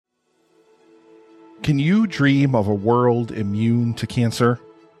Can you dream of a world immune to cancer?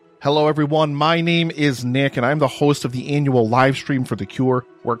 Hello everyone, my name is Nick and I'm the host of the annual live stream for The Cure,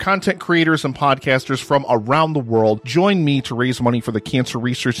 where content creators and podcasters from around the world join me to raise money for the Cancer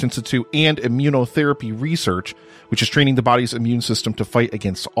Research Institute and immunotherapy research, which is training the body's immune system to fight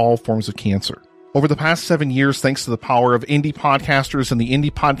against all forms of cancer. Over the past 7 years, thanks to the power of indie podcasters and the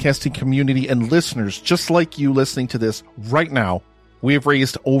indie podcasting community and listeners just like you listening to this right now, we have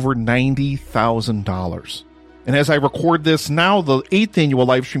raised over $90,000. And as I record this now, the 8th annual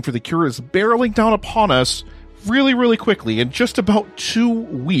live stream for The Cure is barreling down upon us really quickly in just about 2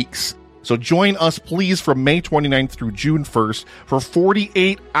 weeks. So join us, please, from May 29th through June 1st for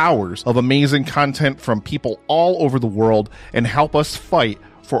 48 hours of amazing content from people all over the world and help us fight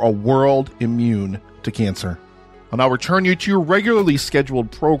for a world immune to cancer. I'll now return you to your regularly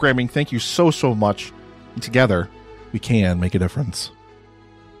scheduled programming. Thank you so much. And together, we can make a difference.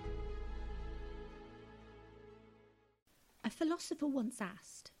 A philosopher once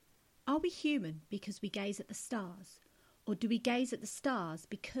asked, are we human because we gaze at the stars, or do we gaze at the stars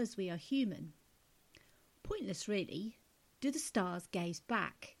because we are human? Pointless, really. Do the stars gaze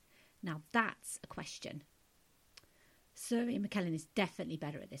back? Now that's a question. Sir Ian McKellen is definitely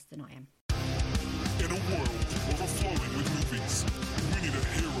better at this than I am. In a world overflowing with movies, we need a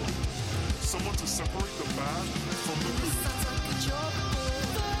hero. Someone to separate the bad from the good. Sounds like a job.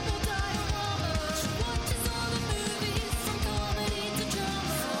 Verbal dioramas. Watches all the movies from comedy to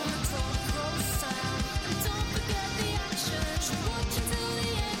drama. From the top roll sound. And don't forget the action. She'll watch until the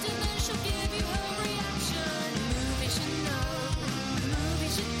end and then she'll give you her reaction. Movies you know,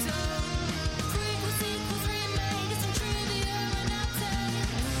 movies you don't. Prequels, sequels, remakes, and trivia and outtake.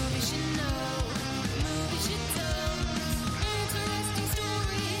 Movies you know, movies you don't. Interesting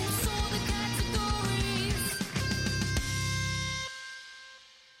stories, all the categories.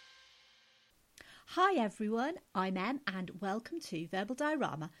 Hi everyone, I'm Em and welcome to Verbal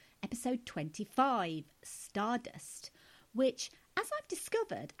Diorama episode 25, Stardust, which, as I've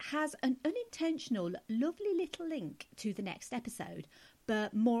discovered, has an unintentional lovely little link to the next episode,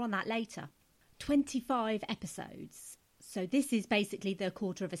 but more on that later. 25 episodes, so this is basically the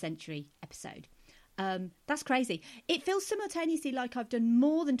quarter of a century episode. That's crazy. It feels simultaneously like I've done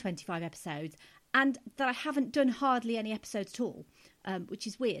more than 25 episodes and that I haven't done hardly any episodes at all, which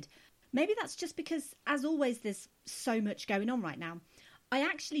is weird. Maybe that's just because, as always, there's so much going on right now. I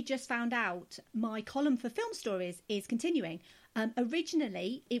actually just found out my column for film stories is continuing.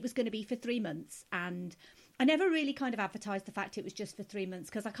 Originally, it was going to be for 3 months, and I never really kind of advertised the fact it was just for 3 months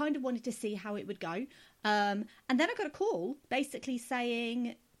because I kind of wanted to see how it would go. And then I got a call basically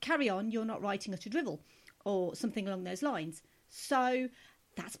saying, carry on, you're not writing utter drivel, or something along those lines. So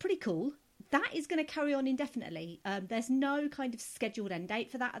that's pretty cool. That is going to carry on indefinitely. There's no kind of scheduled end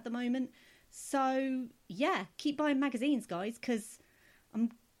date for that at the moment. So, yeah, keep buying magazines, guys, because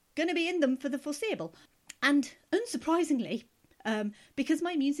I'm going to be in them for the foreseeable. And unsurprisingly, because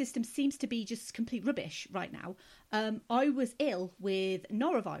my immune system seems to be just complete rubbish right now, I was ill with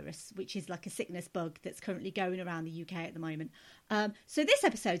norovirus, which is like a sickness bug that's currently going around the UK at the moment. So this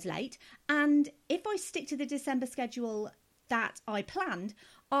episode's late, and if I stick to the December schedule that I planned,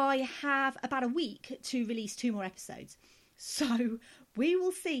 I have about a week to release 2 more episodes. So we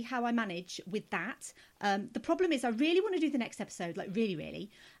will see how I manage with that. The problem is I really want to do the next episode, like really.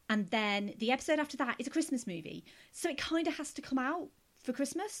 And then the episode after that is a Christmas movie. So it kind of has to come out for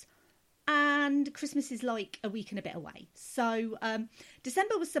Christmas. And Christmas is like a week and a bit away. So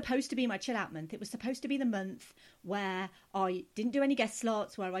December was supposed to be my chill out month. It was supposed to be the month where I didn't do any guest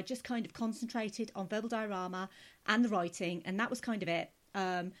slots, where I just kind of concentrated on Verbal Diorama and the writing. And that was kind of it.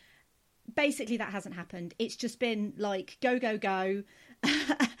 Basically, that hasn't happened. It's just been like, go.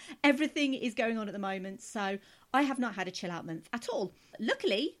 Everything is going on at the moment. So I have not had a chill out month at all.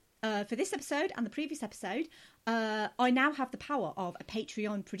 Luckily, for this episode and the previous episode, I now have the power of a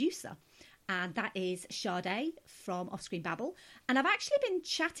Patreon producer. And that is Sade from Offscreen Babble. And I've actually been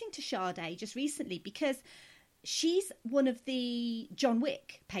chatting to Sade just recently because she's one of the John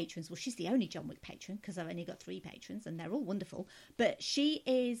Wick patrons. Well, she's the only John Wick patron because I've only got 3 patrons and they're all wonderful. But she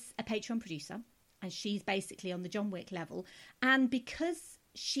is a Patreon producer and she's basically on the John Wick level. And because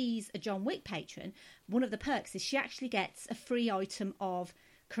she's a John Wick patron, one of the perks is she actually gets a free item of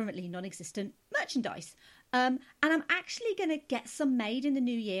currently non-existent merchandise. And I'm actually going to get some made in the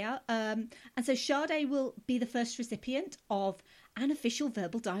new year. And so Sade will be the first recipient of an official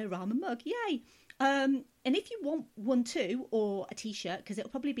Verbal Diorama mug. Yay! And if you want one too, or a t-shirt, because it'll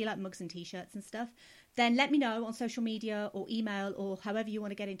probably be like mugs and t-shirts and stuff, then let me know on social media or email or however you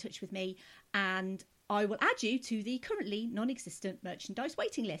want to get in touch with me. And I will add you to the currently non-existent merchandise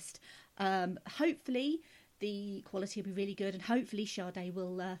waiting list. Hopefully the quality will be really good, and hopefully Sade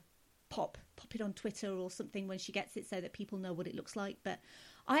will pop it on Twitter or something when she gets it so that people know what it looks like. But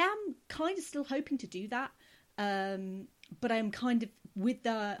I am kind of still hoping to do that. But I'm kind of, with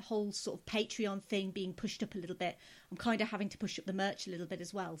the whole sort of Patreon thing being pushed up a little bit, I'm kind of having to push up the merch a little bit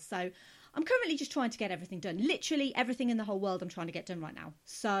as well. So I'm currently just trying to get everything done. Literally everything in the whole world I'm trying to get done right now.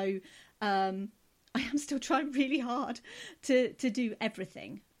 So I am still trying really hard to do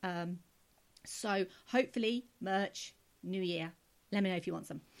everything. So hopefully merch, new year. Let me know if you want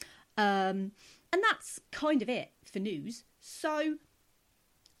some. And that's kind of it for news. So I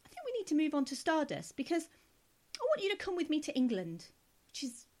think we need to move on to Stardust, because I want you to come with me to England, which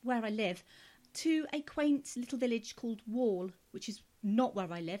is where I live, to a quaint little village called Wall, which is not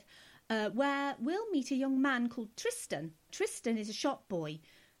where I live, where we'll meet a young man called Tristan. Tristan is a shop boy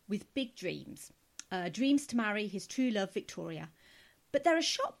with big dreams. Dreams to marry his true love, Victoria. But there are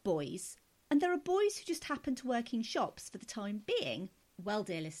shop boys, and there are boys who just happen to work in shops for the time being. Well,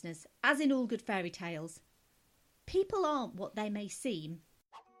 dear listeners, as in all good fairy tales, people aren't what they may seem.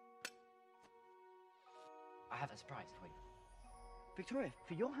 I have a surprise for you. Victoria,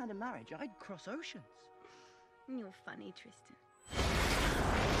 for your hand in marriage, I'd cross oceans. You're funny, Tristan.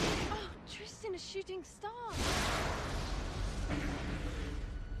 Oh, Tristan, a shooting star.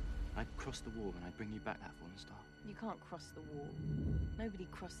 I'd cross the wall and I'd bring you back that fallen star. You can't cross the wall. Nobody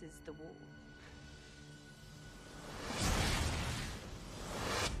crosses the wall.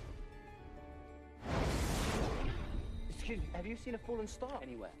 Excuse me, have you seen a fallen star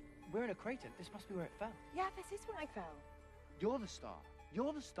anywhere? We're in a crater. This must be where it fell. Yeah, this is where I fell. You're the star.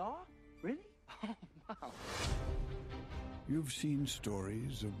 You're the star? Really? Oh, wow. You've seen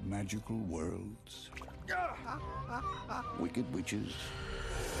stories of magical worlds, wicked witches,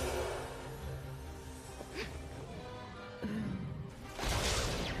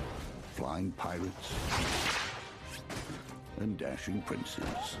 flying pirates, and dashing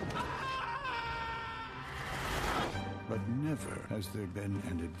princes. But never has there been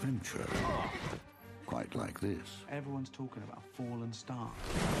an adventure quite like this. Everyone's talking about a fallen star.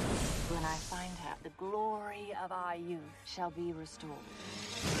 When I find her, the glory of our youth shall be restored.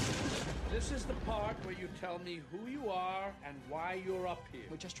 This is the part where you tell me who you are and why you're up here.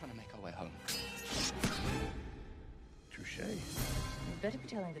 We're just trying to make our way home. Touche. You'd better be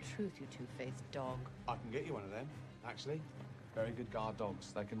telling the truth, you two-faced dog. I can get you one of them, actually. Very good guard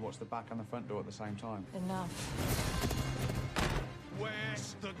dogs. They can watch the back and the front door at the same time. Enough.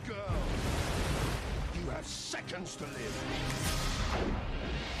 Where's the girl? You have seconds to live.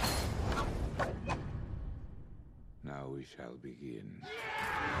 Now we shall begin.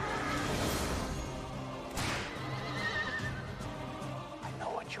 I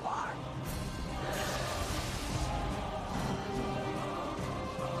know what you are.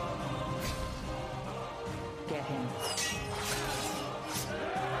 Get him.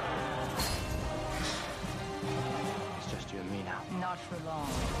 It's just you and me now. Not for long.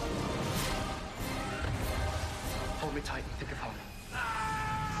 Hold me tight and think of home.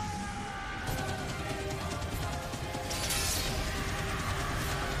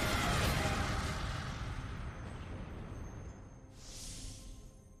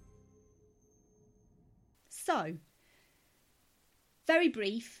 So, very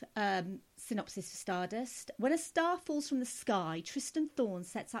brief synopsis for Stardust. When a star falls from the sky, Tristan Thorne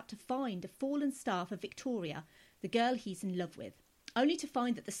sets out to find a fallen star for Victoria, the girl he's in love with, only to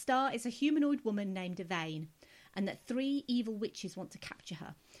find that the star is a humanoid woman named Yvain, and that 3 evil witches want to capture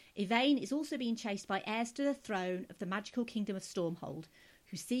her. Yvain is also being chased by heirs to the throne of the magical kingdom of Stormhold,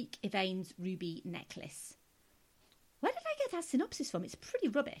 who seek Yvain's ruby necklace. Where did I get that synopsis from? It's pretty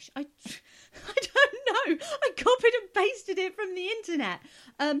rubbish. I don't know. I copied and pasted it from the internet.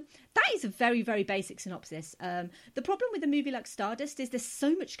 That is a very, very basic synopsis. The problem with a movie like Stardust is there's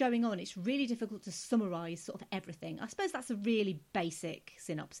so much going on. It's really difficult to summarise sort of everything. I suppose that's a really basic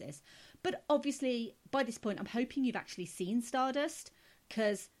synopsis. But obviously, by this point, I'm hoping you've actually seen Stardust,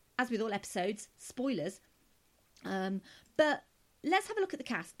 because, as with all episodes, spoilers. But let's have a look at the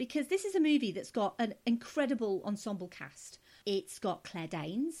cast, because this is a movie that's got an incredible ensemble cast. It's got Claire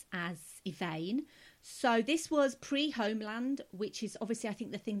Danes as Yvain. So this was pre-Homeland, which is obviously, I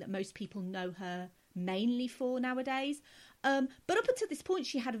think, the thing that most people know her mainly for nowadays. But up until this point,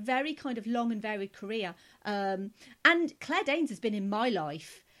 she had a very kind of long and varied career. And Claire Danes has been in my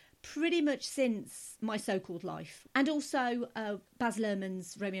life pretty much since My So-Called Life. And also Baz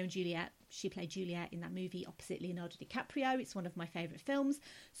Luhrmann's Romeo and Juliet. She played Juliet in that movie opposite Leonardo DiCaprio. It's one of my favourite films.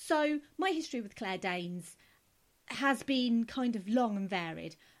 So my history with Claire Danes has been kind of long and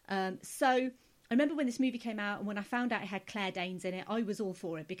varied. So I remember when this movie came out and when I found out it had Claire Danes in it, I was all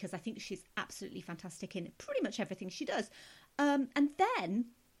for it because I think she's absolutely fantastic in pretty much everything she does. And then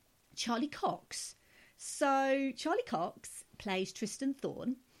Charlie Cox. So Charlie Cox plays Tristan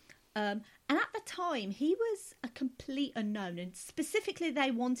Thorne. And at the time, he was a complete unknown. And specifically,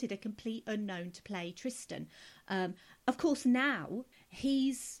 they wanted a complete unknown to play Tristan. Of course, now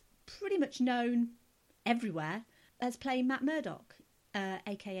he's pretty much known everywhere as playing Matt Murdock,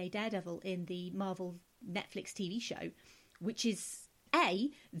 aka Daredevil, in the Marvel Netflix TV show, which is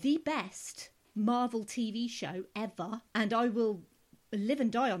the best Marvel TV show ever, and I will live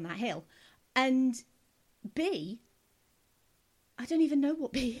and die on that hill. And B, I don't even know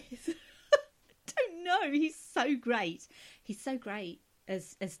what B is. I don't know. He's so great. He's so great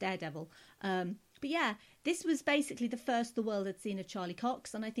as Daredevil. But yeah, this was basically the first the world had seen of Charlie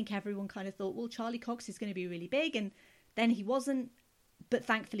Cox, and I think everyone kind of thought, well, Charlie Cox is going to be really big, and then he wasn't. But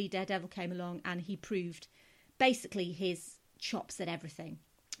thankfully, Daredevil came along, and he proved basically his chops at everything.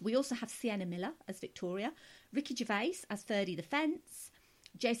 We also have Sienna Miller as Victoria, Ricky Gervais as Ferdy the Fence,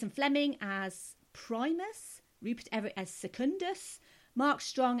 Jason Fleming as Primus, Rupert Everett as Secundus, Mark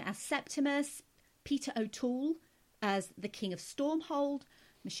Strong as Septimus, Peter O'Toole as the King of Stormhold,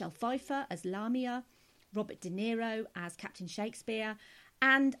 Michelle Pfeiffer as Lamia, Robert De Niro as Captain Shakespeare,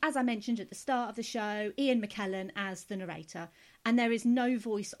 and as I mentioned at the start of the show, Ian McKellen as the narrator. And there is no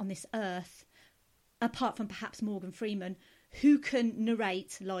voice on this earth, apart from perhaps Morgan Freeman, who can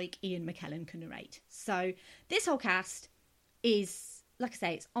narrate like Ian McKellen can narrate. So this whole cast is, like I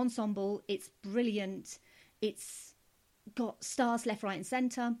say, it's ensemble, it's brilliant, it's got stars left, right and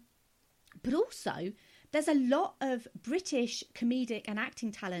centre, but also there's a lot of British comedic and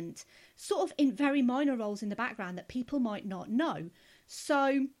acting talent sort of in very minor roles in the background that people might not know. So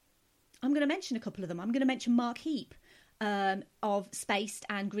I'm going to mention a couple of them. I'm going to mention Mark Heap of Spaced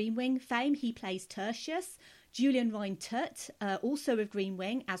and Green Wing fame. He plays Tertius. Julian Rhind-Tutt, also of Green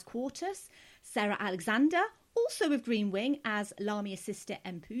Wing, as Quartus. Sarah Alexander, also of Green Wing, as Lamia's sister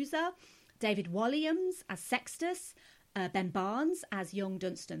Empusa. David Walliams as Sextus. Ben Barnes as young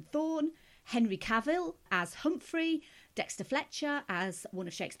Dunstan Thorne. Henry Cavill as Humphrey, Dexter Fletcher as one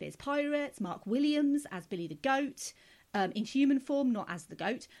of Shakespeare's pirates, Mark Williams as Billy the Goat, in human form, not as the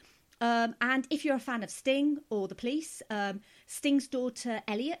goat. And if you're a fan of Sting or The Police, Sting's daughter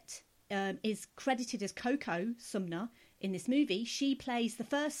Elliot is credited as Coco Sumner in this movie. She plays the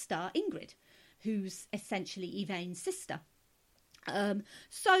first star, Ingrid, who's essentially Yvain's sister.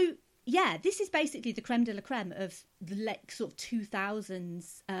 So yeah, this is basically the creme de la creme of the sort of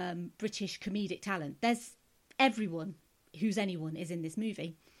 2000s British comedic talent. There's everyone who's anyone is in this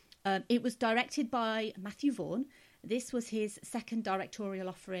movie. It was directed by Matthew Vaughn. This was his second directorial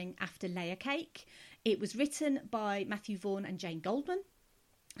offering after Layer Cake. It was written by Matthew Vaughn and Jane Goldman,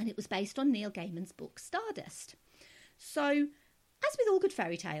 and it was based on Neil Gaiman's book Stardust. So, as with all good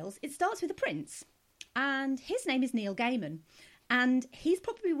fairy tales, it starts with a prince, and his name is Neil Gaiman. And he's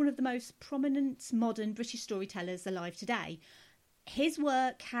probably one of the most prominent modern British storytellers alive today. His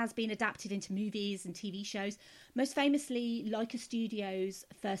work has been adapted into movies and TV shows, most famously Laika Studios'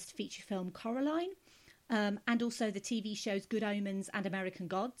 first feature film Coraline, and also the TV shows Good Omens and American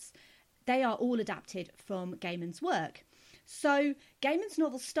Gods. They are all adapted from Gaiman's work. So Gaiman's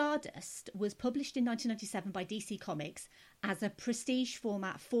novel Stardust was published in 1997 by DC Comics as a prestige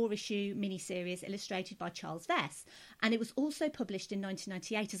format 4-issue miniseries illustrated by Charles Vess. And it was also published in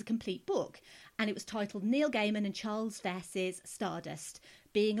 1998 as a complete book. And it was titled Neil Gaiman and Charles Vess's Stardust,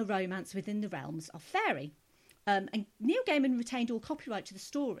 being a romance within the realms of fairy. And Neil Gaiman retained all copyright to the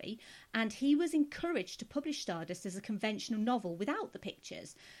story, and he was encouraged to publish Stardust as a conventional novel without the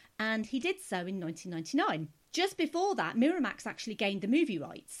pictures. And he did so in 1999. Just before that, Miramax actually gained the movie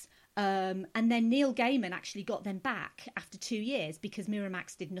rights. And then Neil Gaiman actually got them back after 2 years because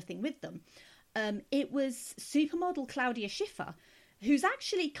Miramax did nothing with them. It was supermodel Claudia Schiffer, who's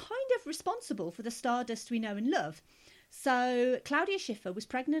actually kind of responsible for the Stardust we know and love. So Claudia Schiffer was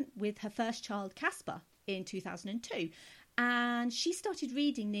pregnant with her first child, Caspar, in 2002. And she started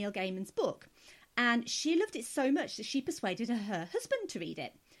reading Neil Gaiman's book. And she loved it so much that she persuaded her husband to read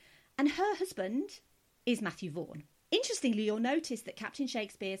it. And her husband is Matthew Vaughn. Interestingly, you'll notice that Captain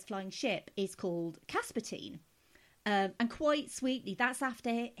Shakespeare's flying ship is called Caspertine. And quite sweetly, that's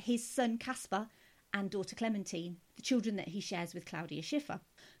after his son Caspar and daughter Clementine, the children that he shares with Claudia Schiffer.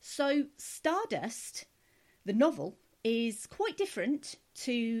 So Stardust, the novel, is quite different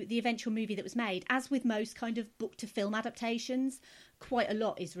to the eventual movie that was made. As with most kind of book-to-film adaptations, quite a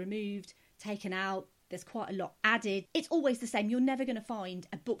lot is removed, taken out. There's quite a lot added. It's always the same. You're never going to find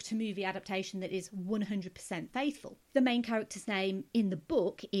a book-to-movie adaptation that is 100% faithful. The main character's name in the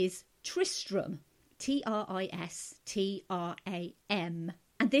book is Tristram, Tristram.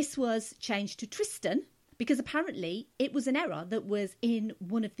 And this was changed to Tristan because apparently it was an error that was in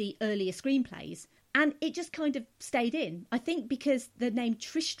one of the earlier screenplays. And it just kind of stayed in. I think because the name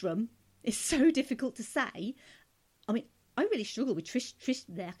Tristram is so difficult to say. I mean, I really struggle with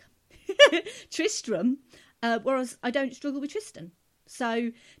Tristram, whereas I don't struggle with Tristan.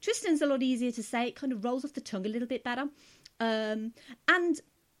 So Tristan's a lot easier to say. It kind of rolls off the tongue a little bit better. And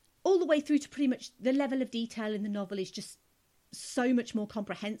all the way through to pretty much the level of detail in the novel is just so much more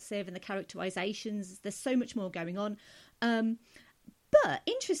comprehensive, and the characterizations, there's so much more going on. But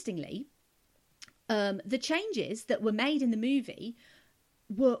interestingly, the changes that were made in the movie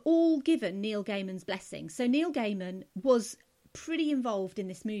were all given Neil Gaiman's blessing. So Neil Gaiman was pretty involved in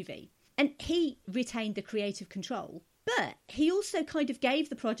this movie, and he retained the creative control. But he also kind of gave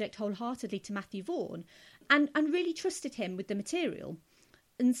the project wholeheartedly to Matthew Vaughn and really trusted him with the material.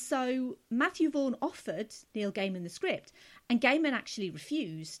 And so Matthew Vaughn offered Neil Gaiman the script, and Gaiman actually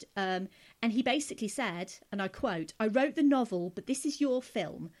refused. And he basically said, and I quote, "I wrote the novel, but this is your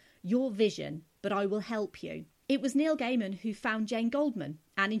film, your vision, but I will help you." It was Neil Gaiman who found Jane Goldman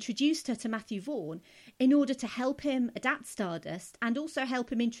and introduced her to Matthew Vaughn in order to help him adapt Stardust and also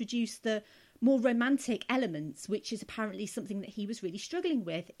help him introduce the more romantic elements, which is apparently something that he was really struggling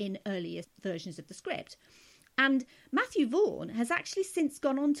with in earlier versions of the script. And Matthew Vaughn has actually since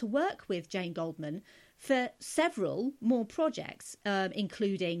gone on to work with Jane Goldman for several more projects,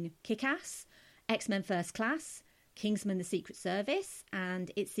 including Kick-Ass, X-Men First Class, Kingsman The Secret Service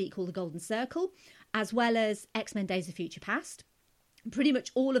and its sequel The Golden Circle, as well as X-Men Days of Future Past. Pretty much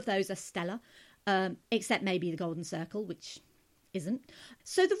all of those are stellar, except maybe The Golden Circle, which isn't.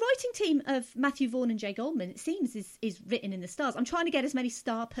 So the writing team of Matthew Vaughn and Jay Goldman, it seems, is written in the stars. I'm trying to get as many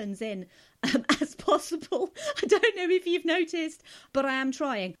star puns in as possible. I don't know if you've noticed, but I am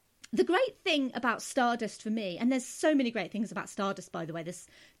trying. The great thing about Stardust for me, and there's so many great things about Stardust, by the way, there's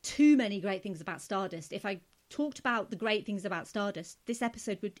too many great things about Stardust. If I talked about the great things about Stardust, this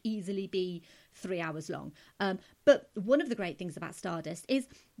episode would easily be 3 hours long. But one of the great things about Stardust is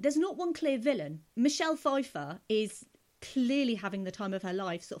there's not one clear villain. Michelle Pfeiffer is clearly having the time of her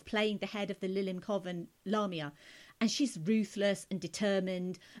life, sort of playing the head of the Lilim Coven Lamia, and she's ruthless and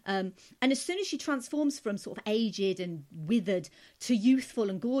determined, and as soon as she transforms from sort of aged and withered to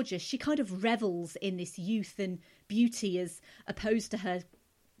youthful and gorgeous, she kind of revels in this youth and beauty as opposed to her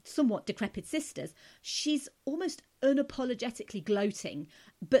somewhat decrepit sisters. She's almost unapologetically gloating,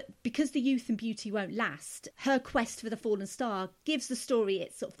 but because the youth and beauty won't last, her quest for the fallen star gives the story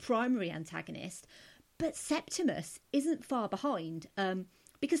its sort of primary antagonist. But Septimus isn't far behind,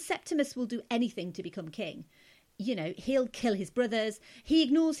 because Septimus will do anything to become king. You know, he'll kill his brothers. He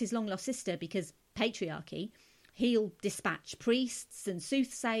ignores his long-lost sister because patriarchy. He'll dispatch priests and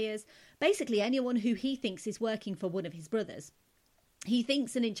soothsayers, basically anyone who he thinks is working for one of his brothers. He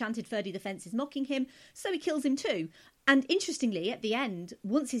thinks an enchanted Ferdy the Fence is mocking him, so he kills him too. And interestingly, at the end,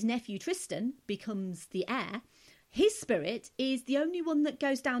 once his nephew Tristan becomes the heir, his spirit is the only one that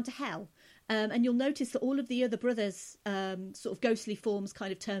goes down to hell. And you'll notice that all of the other brothers' sort of ghostly forms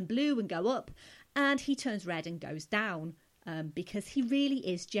kind of turn blue and go up, and he turns red and goes down, because he really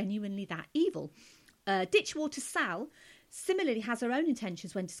is genuinely that evil. Ditchwater Sal similarly has her own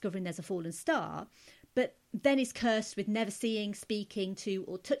intentions when discovering there's a fallen star, but then is cursed with never seeing, speaking to,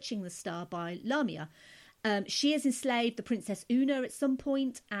 or touching the star by Lamia. She has enslaved the Princess Una at some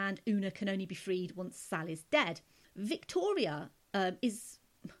point, and Una can only be freed once Sal is dead. Victoria is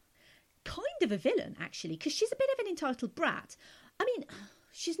kind of a villain, actually, because she's a bit of an entitled brat. I mean,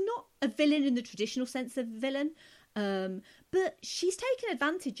 she's not a villain in the traditional sense of villain, but she's taken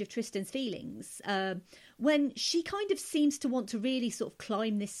advantage of Tristan's feelings when she kind of seems to want to really sort of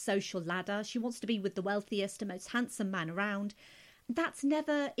climb this social ladder. She wants to be with the wealthiest and most handsome man around. That's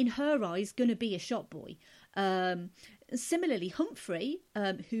never, in her eyes, going to be a shop boy. Similarly, Humphrey,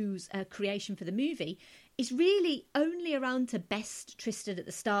 who's a creation for the movie, is really only around to best Tristan at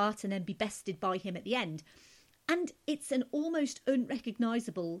the start and then be bested by him at the end. And it's an almost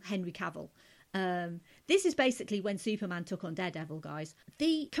unrecognisable Henry Cavill. This is basically when Superman took on Daredevil, guys.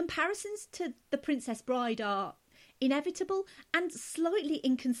 The comparisons to The Princess Bride are inevitable and slightly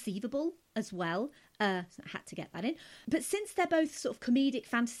inconceivable as well. I had to get that in. But since they're both sort of comedic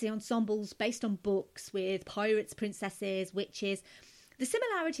fantasy ensembles based on books with pirates, princesses, witches, the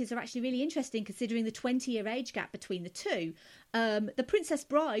similarities are actually really interesting considering the 20-year age gap between the two. The Princess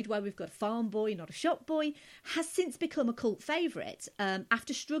Bride, where we've got a farm boy, not a shop boy, has since become a cult favourite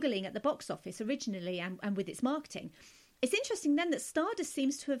after struggling at the box office originally and with its marketing. It's interesting then that Stardust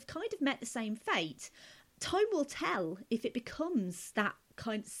seems to have kind of met the same fate. Time will tell if it becomes that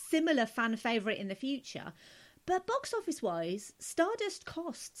kind of similar fan favourite in the future. But box office wise, Stardust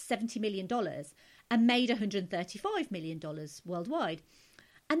cost $70 million and made $135 million worldwide.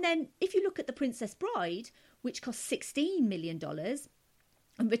 And then if you look at The Princess Bride, which cost $16 million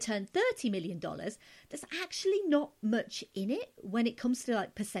and returned $30 million, there's actually not much in it when it comes to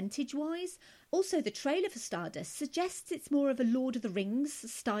like percentage wise. Also, the trailer for Stardust suggests it's more of a Lord of the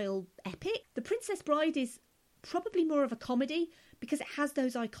Rings style epic. The Princess Bride is probably more of a comedy because it has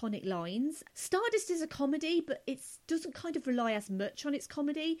those iconic lines. Stardust is a comedy, but it doesn't kind of rely as much on its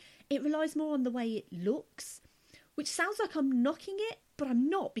comedy. It relies more on the way it looks, which sounds like I'm knocking it, but I'm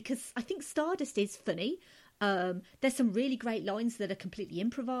not, because I think Stardust is funny. There's some really great lines that are completely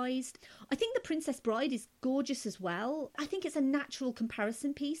improvised. I think The Princess Bride is gorgeous as well. I think it's a natural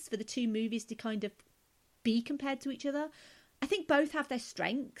comparison piece for the two movies to kind of be compared to each other. I think both have their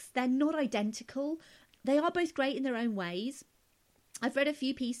strengths. They're not identical. They are both great in their own ways. I've read a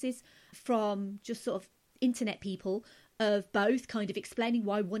few pieces from just sort of internet people of both kind of explaining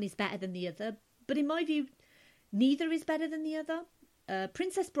why one is better than the other. But in my view, neither is better than the other.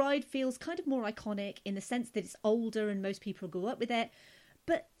 Princess Bride feels kind of more iconic in the sense that it's older and most people grew up with it.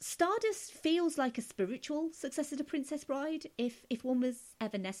 But Stardust feels like a spiritual successor to Princess Bride, if one was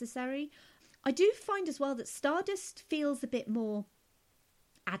ever necessary. I do find as well that Stardust feels a bit more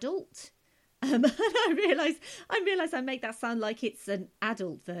adult. And I realise I make that sound like it's an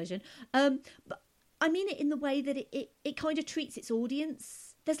adult version. But I mean it in the way that it kind of treats its audience.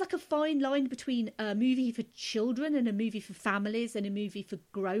 There's like a fine line between a movie for children and a movie for families and a movie for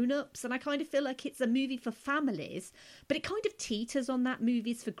grown-ups. And I kind of feel like it's a movie for families, but it kind of teeters on that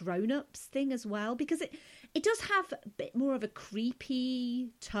movies for grown-ups thing as well, because it does have a bit more of a creepy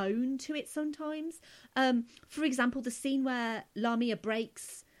tone to it sometimes. For example, the scene where Lamia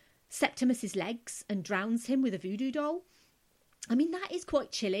breaks Septimus's legs and drowns him with a voodoo doll. I mean, that is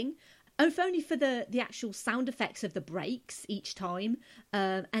quite chilling. If only for the actual sound effects of the breaks each time,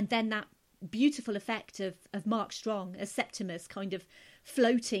 and then that beautiful effect of Mark Strong as Septimus kind of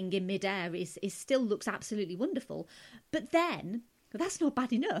floating in midair is still looks absolutely wonderful. But then, that's not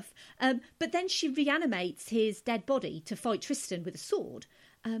bad enough, but then she reanimates his dead body to fight Tristan with a sword.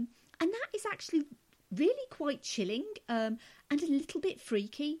 And that is actually really quite chilling and a little bit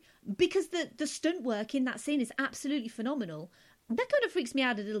freaky, because the stunt work in that scene is absolutely phenomenal. That kind of freaks me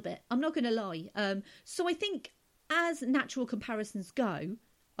out a little bit, I'm not going to lie. So I think as natural comparisons go,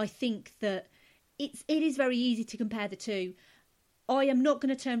 I think that it is very easy to compare the two. I am not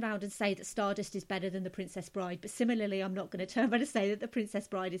going to turn around and say that Stardust is better than The Princess Bride, but similarly, I'm not going to turn around and say that The Princess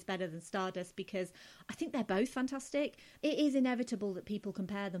Bride is better than Stardust, because I think they're both fantastic. It is inevitable that people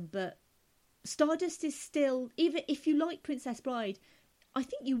compare them, but Stardust is still, even if you like Princess Bride, I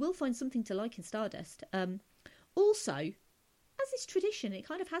think you will find something to like in Stardust. Also, as is tradition, it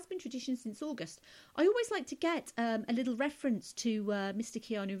kind of has been tradition since August, I always like to get a little reference to Mr.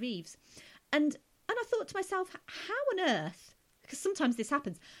 Keanu Reeves. And I thought to myself, how on earth, because sometimes this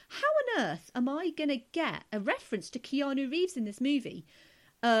happens, how on earth am I going to get a reference to Keanu Reeves in this movie?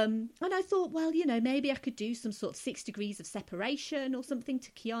 And I thought, well, maybe I could do some sort of 6 degrees of separation or something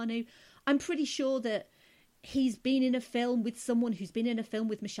to Keanu. I'm pretty sure that he's been in a film with someone who's been in a film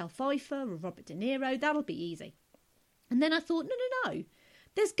with Michelle Pfeiffer or Robert De Niro. That'll be easy. And then I thought, no.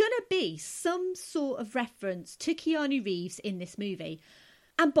 There's going to be some sort of reference to Keanu Reeves in this movie.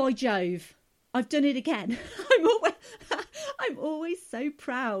 And by Jove, I've done it again. I'm always so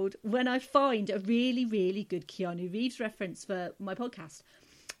proud when I find a really, really good Keanu Reeves reference for my podcast.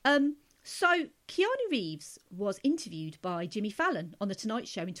 So Keanu Reeves was interviewed by Jimmy Fallon on The Tonight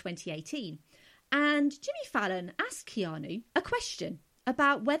Show in 2018. And Jimmy Fallon asked Keanu a question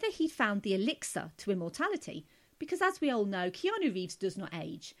about whether he'd found the elixir to immortality. Because as we all know, Keanu Reeves does not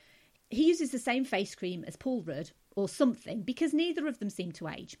age. He uses the same face cream as Paul Rudd or something, because neither of them seem to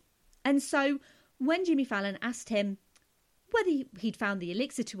age. And so when Jimmy Fallon asked him whether he'd found the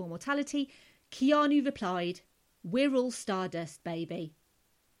elixir to immortality, Keanu replied, "We're all Stardust, baby."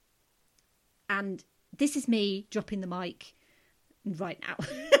 And this is me dropping the mic right now.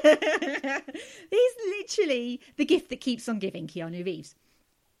 He's literally the gift that keeps on giving, Keanu Reeves.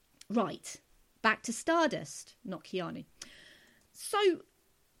 Right. Back to Stardust, not Keanu. So,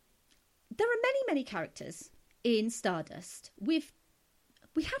 there are many, many characters in Stardust. We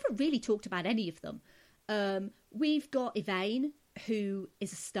haven't really talked about any of them. We've got Yvain, who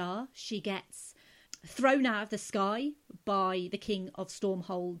is a star. She gets thrown out of the sky by the King of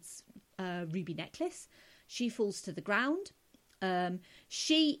Stormhold's ruby necklace. She falls to the ground.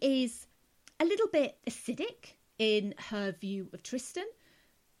 She is a little bit acidic in her view of Tristan.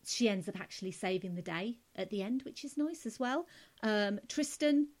 she ends up actually saving the day at the end, which is nice as well.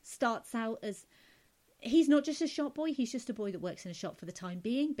 Tristan starts out as, he's not just a shop boy, he's just a boy that works in a shop for the time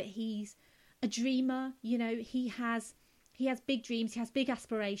being, but he's a dreamer. You know, he has big dreams, he has big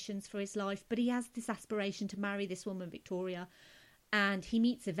aspirations for his life, but he has this aspiration to marry this woman, Victoria. And he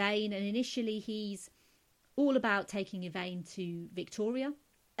meets Yvain, and initially he's all about taking Yvain to Victoria.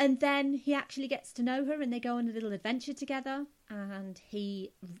 And then he actually gets to know her, and they go on a little adventure together, and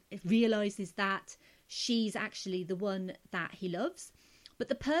he realises that she's actually the one that he loves. But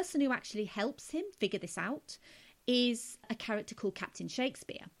the person who actually helps him figure this out is a character called Captain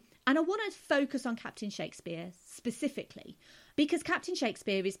Shakespeare. And I want to focus on Captain Shakespeare specifically, because Captain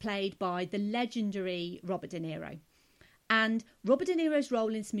Shakespeare is played by the legendary Robert De Niro. And Robert De Niro's role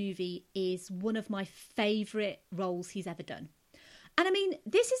in this movie is one of my favourite roles he's ever done. And I mean,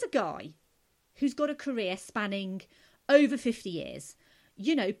 this is a guy who's got a career spanning over 50 years,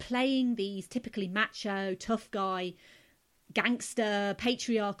 you know, playing these typically macho, tough guy, gangster,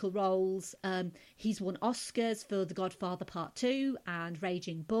 patriarchal roles. He's won Oscars for The Godfather Part 2 and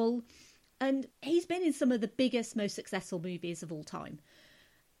Raging Bull. And he's been in some of the biggest, most successful movies of all time.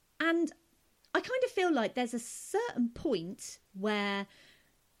 And I kind of feel like there's a certain point where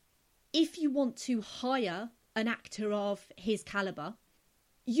if you want to hire an actor of his calibre,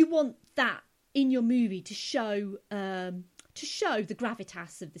 you want that in your movie to show the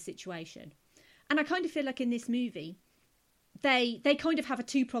gravitas of the situation. And I kind of feel like in this movie, they kind of have a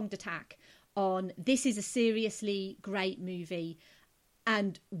two-pronged attack on, this is a seriously great movie,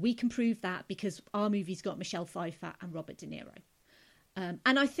 and we can prove that because our movie's got Michelle Pfeiffer and Robert De Niro.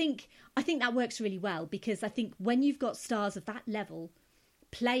 And I think that works really well, because I think when you've got stars of that level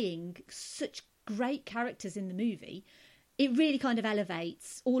playing such great characters in the movie, it really kind of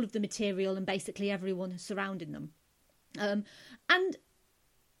elevates all of the material and basically everyone surrounding them. And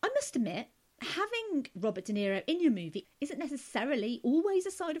I must admit, having Robert De Niro in your movie isn't necessarily always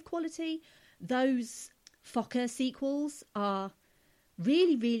a sign of quality. Those Fokker sequels are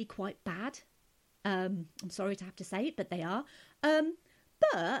really, really quite bad. I'm sorry to have to say it, but they are.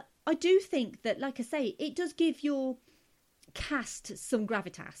 But I do think that, like I say, it does give your cast some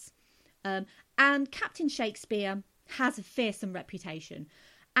gravitas. And Captain Shakespeare has a fearsome reputation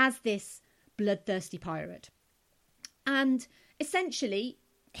as this bloodthirsty pirate. And essentially,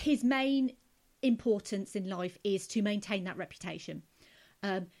 his main importance in life is to maintain that reputation.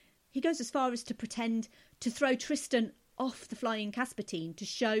 He goes as far as to pretend to throw Tristan off the flying Caspertine to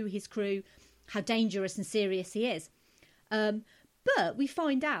show his crew how dangerous and serious he is. But we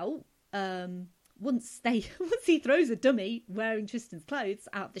find out once he throws a dummy wearing Tristan's clothes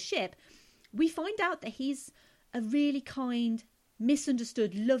out of the ship, we find out that he's a really kind,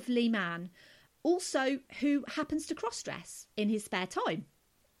 misunderstood, lovely man, also who happens to cross-dress in his spare time.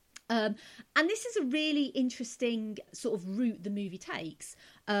 And this is a really interesting sort of route the movie takes.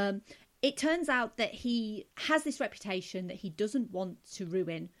 It turns out that he has this reputation that he doesn't want to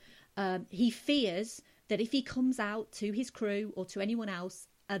ruin. He fears that if he comes out to his crew or to anyone else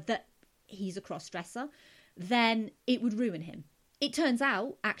that he's a cross-dresser, then it would ruin him. It turns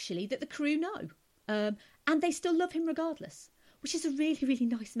out, actually, that the crew know. And they still love him regardless, which is a really, really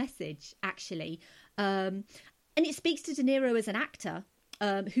nice message, actually. And it speaks to De Niro as an actor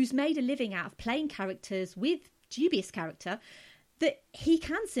who's made a living out of playing characters with dubious character, that he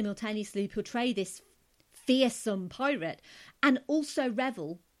can simultaneously portray this fearsome pirate and also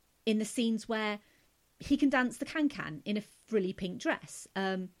revel in the scenes where he can dance the can-can in a frilly pink dress.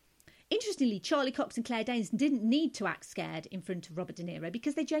 Interestingly, Charlie Cox and Claire Danes didn't need to act scared in front of Robert De Niro,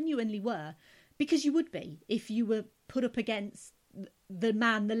 because they genuinely were. Because you would be if you were put up against the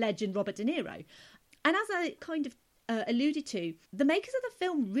man, the legend, Robert De Niro. And as I kind of alluded to, the makers of the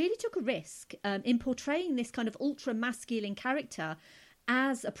film really took a risk in portraying this kind of ultra-masculine character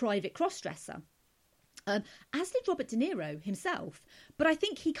as a private cross-dresser. As did Robert De Niro himself. But I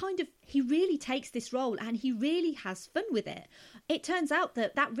think he really takes this role and he really has fun with it. It turns out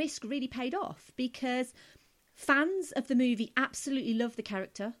that risk really paid off, because fans of the movie absolutely love the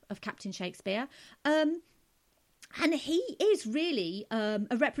character of Captain Shakespeare. And he is really a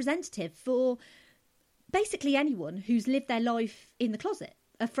representative for basically anyone who's lived their life in the closet,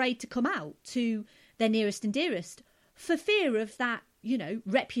 afraid to come out to their nearest and dearest for fear of that,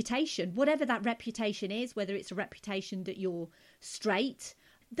 reputation, whatever that reputation is, whether it's a reputation that you're straight,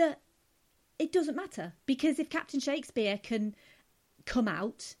 that it doesn't matter. Because if Captain Shakespeare can come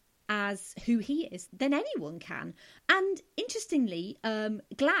out as who he is, then anyone can. And interestingly,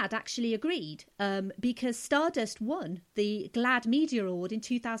 GLAAD actually agreed, because Stardust won the GLAAD Media Award in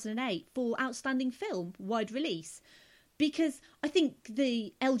 2008 for Outstanding Film Wide Release, because I think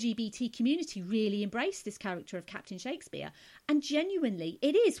the LGBT community really embraced this character of Captain Shakespeare. And genuinely,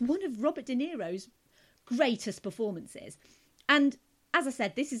 it is one of Robert De Niro's greatest performances. And as I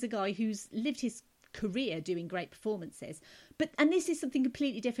said, this is a guy who's lived his career doing great performances, and this is something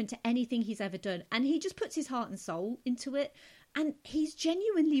completely different to anything he's ever done, and he just puts his heart and soul into it, and he's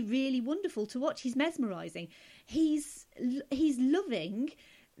genuinely really wonderful to watch. He's mesmerizing. He's loving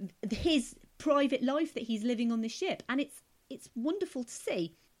his private life that he's living on the ship, and it's wonderful to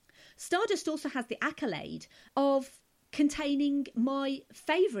see. Stardust also has the accolade of containing my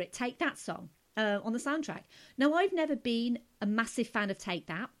favourite Take That song on the soundtrack. Now, I've never been a massive fan of Take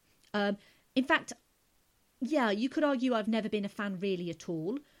That. In fact, yeah, you could argue I've never been a fan really at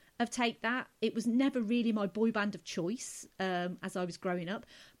all of Take That. It was never really my boy band of choice as I was growing up.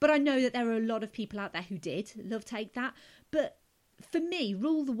 But I know that there are a lot of people out there who did love Take That. But for me,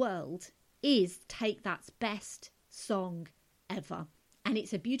 Rule the World is Take That's best song ever. And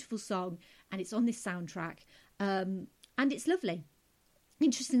it's a beautiful song, and it's on this soundtrack. And it's lovely.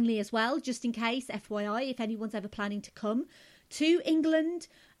 Interestingly as well, just in case, FYI, if anyone's ever planning to come to England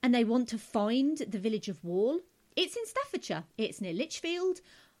and they want to find the village of Wall, it's in Staffordshire. It's near Lichfield.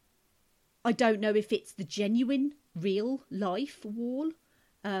 I don't know if it's the genuine, real life Wall.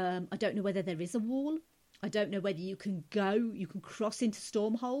 I don't know whether there is a wall. I don't know whether you can cross into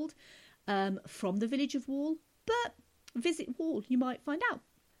Stormhold from the village of Wall. But visit Wall, you might find out.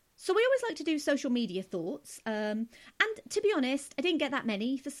 So we always like to do social media thoughts. And to be honest, I didn't get that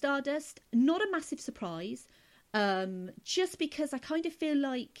many for Stardust. Not a massive surprise. Just because I kind of feel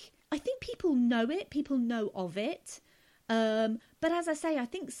like, I think people know it, people know of it. But as I say, I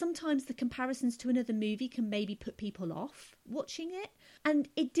think sometimes the comparisons to another movie can maybe put people off watching it. And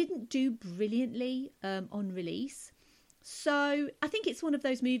it didn't do brilliantly on release. So I think it's one of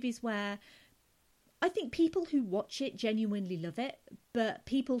those movies where I think people who watch it genuinely love it, but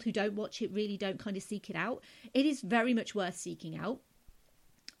people who don't watch it really don't kind of seek it out. It is very much worth seeking out.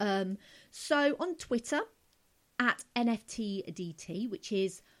 So on Twitter, at NFTDT, which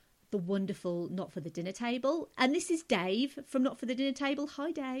is the wonderful Not For The Dinner Table. And this is Dave from Not For The Dinner Table.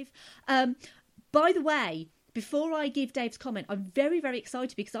 Hi, Dave. By the way, before I give Dave's comment, I'm very, very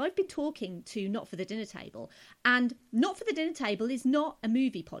excited because I've been talking to Not For The Dinner Table. And Not For The Dinner Table is not a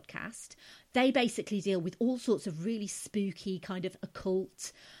movie podcast. They basically deal with all sorts of really spooky kind of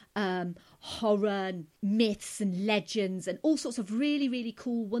occult horror and myths and legends and all sorts of really, really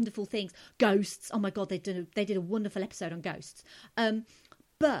cool, wonderful things. Ghosts. Oh my God, they did a wonderful episode on ghosts.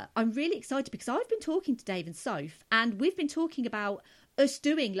 But I'm really excited because I've been talking to Dave and Soph, and we've been talking about us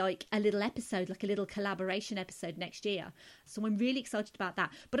doing like a little episode, like a little collaboration episode next year. So I'm really excited about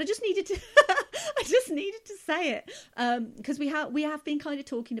that. But I just needed to, say it because we have been kind of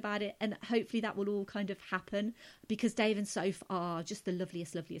talking about it, and hopefully that will all kind of happen because Dave and Soph are just the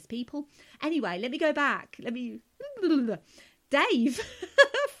loveliest people. Anyway, let me go back. Dave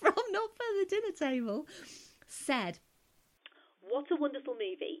from Not For The Dinner Table said, "What a wonderful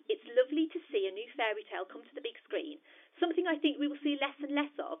movie. It's lovely to see a new fairy tale come to the big screen, something I think we will see less and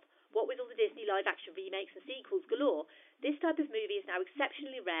less of. What with all the Disney live-action remakes and sequels galore, this type of movie is now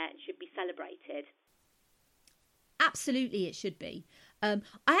exceptionally rare and should be celebrated." Absolutely, it should be. I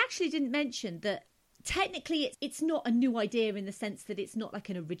actually didn't mention that technically it's not a new idea in the sense that it's not like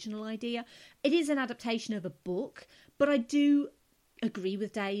an original idea. It is an adaptation of a book, but I do agree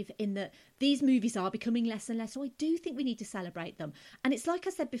with Dave in that these movies are becoming less and less, so I do think we need to celebrate them. And it's like I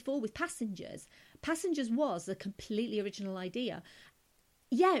said before with Passengers was a completely original idea.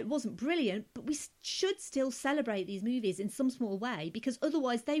 Yeah, it wasn't brilliant, but we should still celebrate these movies in some small way because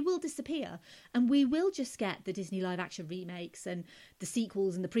otherwise they will disappear and we will just get the Disney live action remakes and the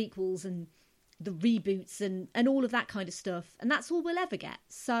sequels and the prequels and the reboots and all of that kind of stuff, and that's all we'll ever get.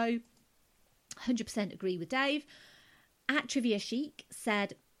 So 100% agree with Dave. At Trivia Chic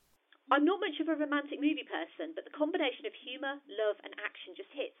said, "I'm not much of a romantic movie person, but the combination of humour, love and action just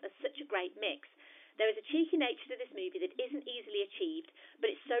hits as such a great mix. There is a cheeky nature to this movie that isn't easily achieved, but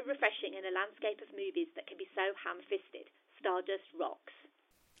it's so refreshing in a landscape of movies that can be so ham-fisted. Stardust rocks."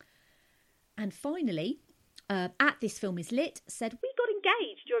 And finally, at This Film Is Lit said, "We got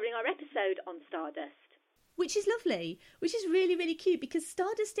engaged during our episode on Stardust." Which is lovely, which is really, really cute because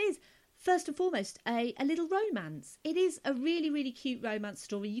Stardust is, first and foremost, a little romance. It is a really, really cute romance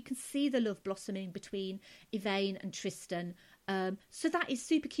story. You can see the love blossoming between Yvain and Tristan. So that is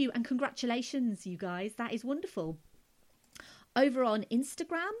super cute. And congratulations, you guys. That is wonderful. Over on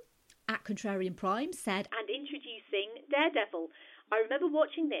Instagram, at Contrarian Prime said, "And introducing Daredevil. I remember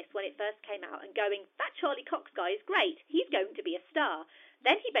watching this when it first came out and going, that Charlie Cox guy is great. He's going to be a star.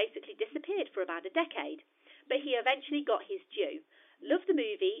 Then he basically disappeared for about a decade. but he eventually got his due. Love the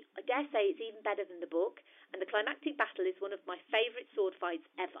movie. I dare say it's even better than the book, and the climactic battle is one of my favourite sword fights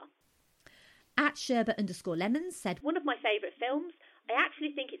ever. At Sherbet_Lemons said, one of my favourite films. I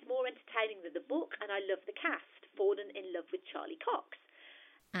actually think it's more entertaining than the book, and I love the cast. Fallen in love with Charlie Cox.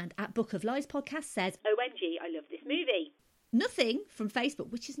 And at Book of Lies podcast says, OMG, I love this movie. Nothing from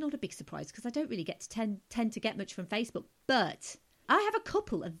Facebook, which is not a big surprise because I don't really get to tend to get much from Facebook. But I have a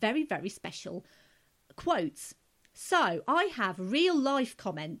couple of very, very special quotes. So I have real life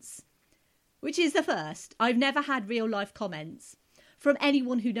comments, which is the first. I've never had real life comments from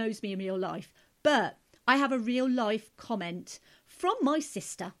anyone who knows me in real life. But I have a real life comment from my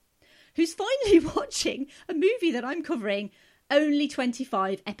sister, who's finally watching a movie that I'm covering only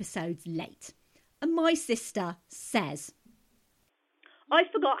 25 episodes late. And my sister says, I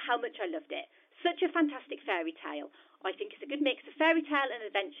forgot how much I loved it. Such a fantastic fairy tale. I think it's a good mix of fairy tale and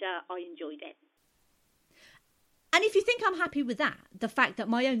adventure. I enjoyed it. And if you think I'm happy with that, the fact that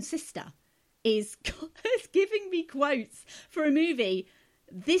my own sister is giving me quotes for a movie,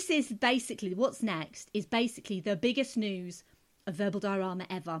 this is basically, what's next is basically the biggest news of Verbal Diorama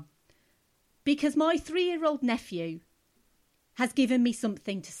ever. Because my 3-year-old nephew has given me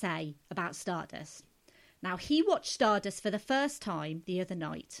something to say about Stardust. Now, he watched Stardust for the first time the other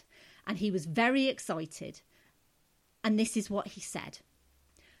night, and he was very excited. And this is what he said.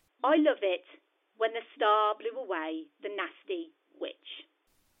 I love it when the star blew away the nasty witch.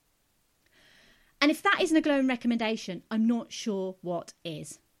 And if that isn't a glowing recommendation, I'm not sure what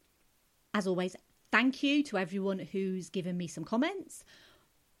is. As always, thank you to everyone who's given me some comments.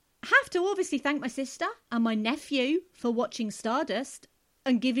 I have to obviously thank my sister and my nephew for watching Stardust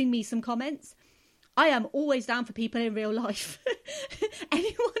and giving me some comments. I am always down for people in real life.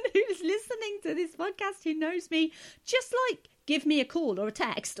 Anyone who's listening to this podcast who knows me, just give me a call or a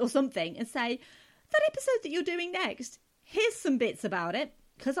text or something and say, that episode that you're doing next, here's some bits about it.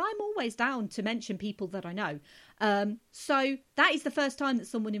 Because I'm always down to mention people that I know. So that is the first time that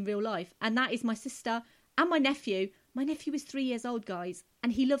someone in real life, and that is my sister and my nephew. My nephew is 3 years old, guys,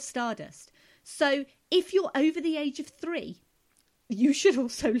 and he loves Stardust. So if you're over the age of 3, you should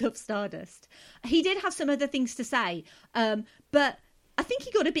also love Stardust. He did have some other things to say, but I think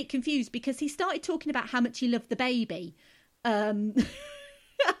he got a bit confused because he started talking about how much he loved the baby. I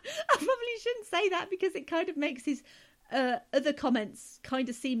probably shouldn't say that because it kind of makes his other comments kind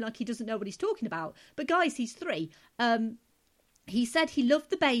of seem like he doesn't know what he's talking about. But guys, he's 3. He said he loved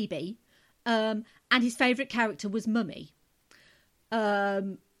the baby, and his favourite character was Mummy.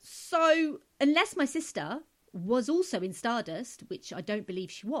 So unless my sister was also in Stardust, which I don't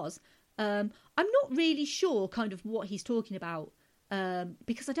believe she was, I'm not really sure kind of what he's talking about,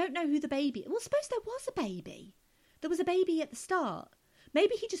 because I don't know who the baby... Well, suppose there was a baby. There was a baby at the start.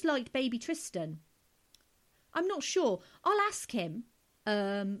 Maybe he just liked baby Tristan. I'm not sure. I'll ask him,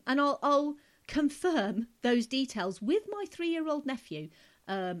 and I'll confirm those details with my 3-year-old nephew,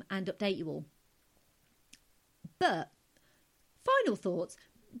 and update you all. But final thoughts,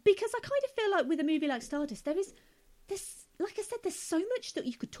 because I kind of feel like with a movie like Stardust, there's like I said, there's so much that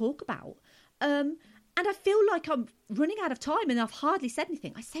you could talk about, and I feel like I'm running out of time, and I've hardly said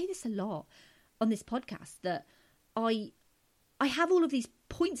anything. I say this a lot on this podcast that I have all of these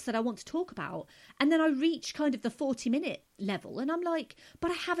points that I want to talk about, and then I reach kind of the 40-minute level, and I'm like, but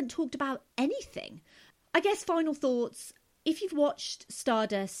I haven't talked about anything. I guess final thoughts, if you've watched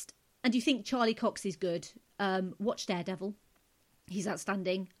Stardust and you think Charlie Cox is good, watch Daredevil. He's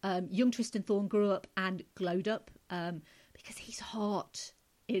outstanding. Young Tristan Thorne grew up and glowed up because he's hot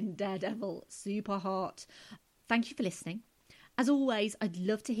in Daredevil, super hot. Thank you for listening. As always, I'd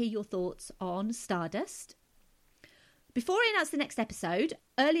love to hear your thoughts on Stardust. Before I announce the next episode,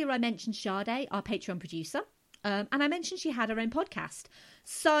 earlier I mentioned Sade, our Patreon producer, and I mentioned she had her own podcast.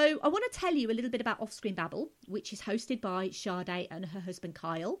 So I want to tell you a little bit about Offscreen Babble, which is hosted by Sade and her husband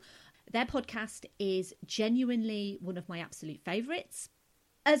Kyle. Their podcast is genuinely one of my absolute favourites.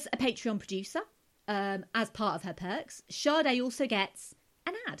 As a Patreon producer, as part of her perks, Sade also gets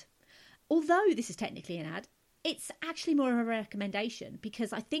an ad. Although this is technically an ad, it's actually more of a recommendation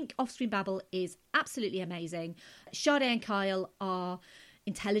because I think Offscreen Babble is absolutely amazing. Sade and Kyle are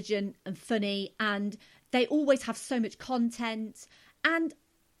intelligent and funny, and they always have so much content. And,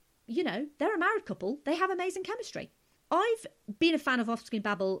 you know, they're a married couple. They have amazing chemistry. I've been a fan of Offscreen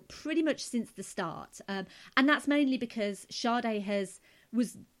Babble pretty much since the start. And that's mainly because Sade has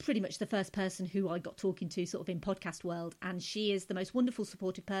was pretty much the first person who I got talking to sort of in podcast world, and she is the most wonderful,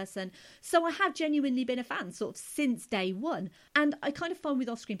 supportive person. So I have genuinely been a fan sort of since day one. And I kind of find with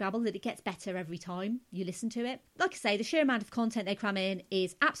Offscreen Babble that it gets better every time you listen to it. Like I say, the sheer amount of content they cram in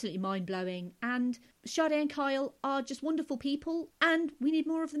is absolutely mind-blowing, and Sade and Kyle are just wonderful people, and we need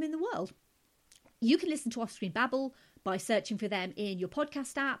more of them in the world. You can listen to Offscreen Babble by searching for them in your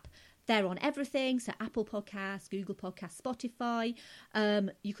podcast app. They're on everything, so Apple Podcasts, Google Podcasts, Spotify.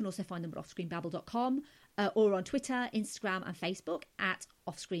 You can also find them at offscreenbabble.com or on Twitter, Instagram and Facebook at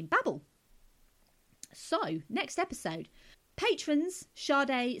offscreenbabble. So, next episode. Patrons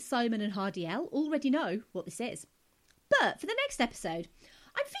Sade, Simon and Hardiel already know what this is. But for the next episode,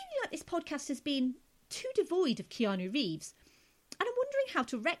 I'm feeling like this podcast has been too devoid of Keanu Reeves. And I'm wondering how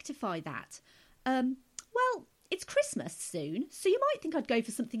to rectify that. Well, it's Christmas soon, so you might think I'd go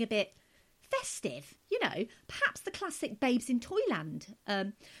for something a bit festive. You know, perhaps the classic Babes in Toyland.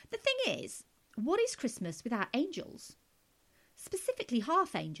 The thing is, what is Christmas without angels? Specifically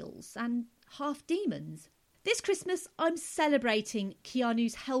half angels and half demons. This Christmas, I'm celebrating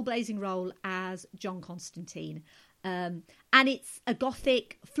Keanu's hellblazing role as John Constantine. And it's a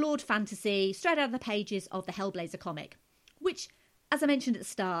gothic, flawed fantasy straight out of the pages of the Hellblazer comic, which, as I mentioned at the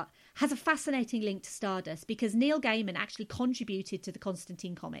start, has a fascinating link to Stardust because Neil Gaiman actually contributed to the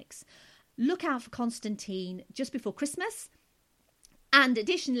Constantine comics. Look out for Constantine just before Christmas. And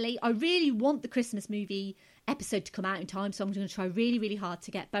additionally, I really want the Christmas movie episode to come out in time, so I'm going to try really, really hard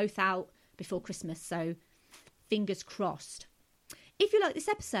to get both out before Christmas, so fingers crossed. If you like this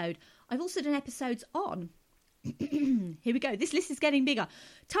episode, I've also done episodes on... Here we go. This list is getting bigger.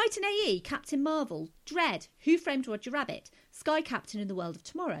 Titan AE, Captain Marvel, Dredd, Who Framed Roger Rabbit, Sky Captain in the World of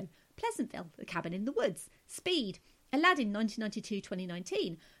Tomorrow, Pleasantville, The Cabin in the Woods, Speed, Aladdin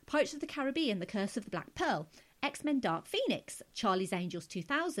 1992-2019, Pirates of the Caribbean, The Curse of the Black Pearl, X-Men Dark Phoenix, Charlie's Angels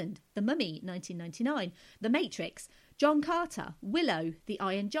 2000, The Mummy 1999, The Matrix, John Carter, Willow, The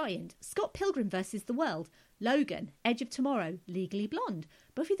Iron Giant, Scott Pilgrim vs. the World, Logan, Edge of Tomorrow, Legally Blonde,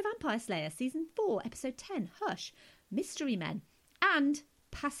 Buffy the Vampire Slayer Season 4, Episode 10, Hush, Mystery Men, and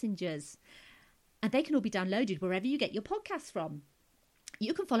Passengers. And they can all be downloaded wherever you get your podcasts from.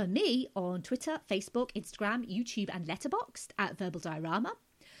 You can follow me on Twitter, Facebook, Instagram, YouTube and Letterboxd at Verbal Diorama.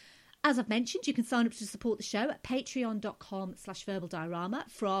 As I've mentioned, you can sign up to support the show at patreon.com/Verbal Diorama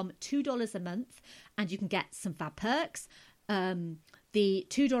from $2 a month, and you can get some fab perks. The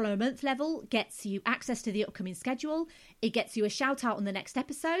 $2 a month level gets you access to the upcoming schedule. It gets you a shout out on the next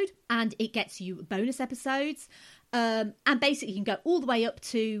episode, and it gets you bonus episodes. And basically you can go all the way up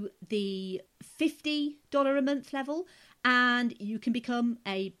to the $50 a month level, and you can become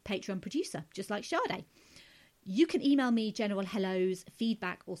a Patreon producer, just like Sade. You can email me general hellos,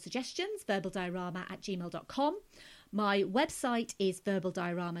 feedback or suggestions, verbaldiorama@gmail.com. My website is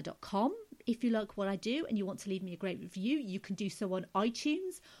verbaldiorama.com. If you like what I do and you want to leave me a great review, you can do so on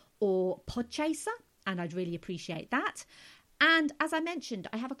iTunes or Podchaser, and I'd really appreciate that. And as I mentioned,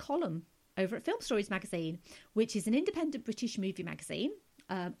 I have a column over at Film Stories magazine, which is an independent British movie magazine.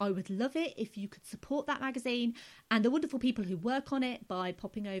 I would love it if you could support that magazine and the wonderful people who work on it by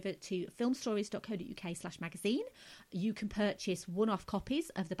popping over to filmstories.co.uk/magazine. You can purchase one-off copies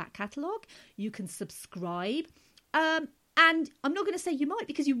of the back catalogue. You can subscribe. And I'm not going to say you might,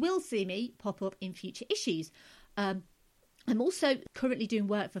 because you will see me pop up in future issues. I'm also currently doing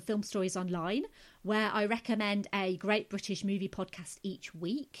work for Film Stories Online, where I recommend a great British movie podcast each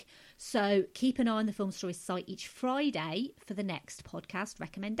week. So keep an eye on the Film Stories site each Friday for the next podcast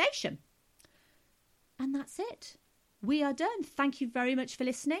recommendation. And that's it. We are done. Thank you very much for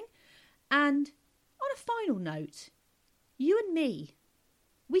listening. And on a final note, you and me,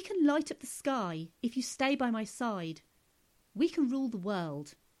 we can light up the sky if you stay by my side. We can rule the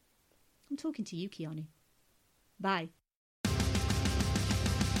world. I'm talking to you, Keanu. Bye.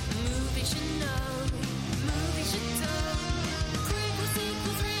 Movie should know.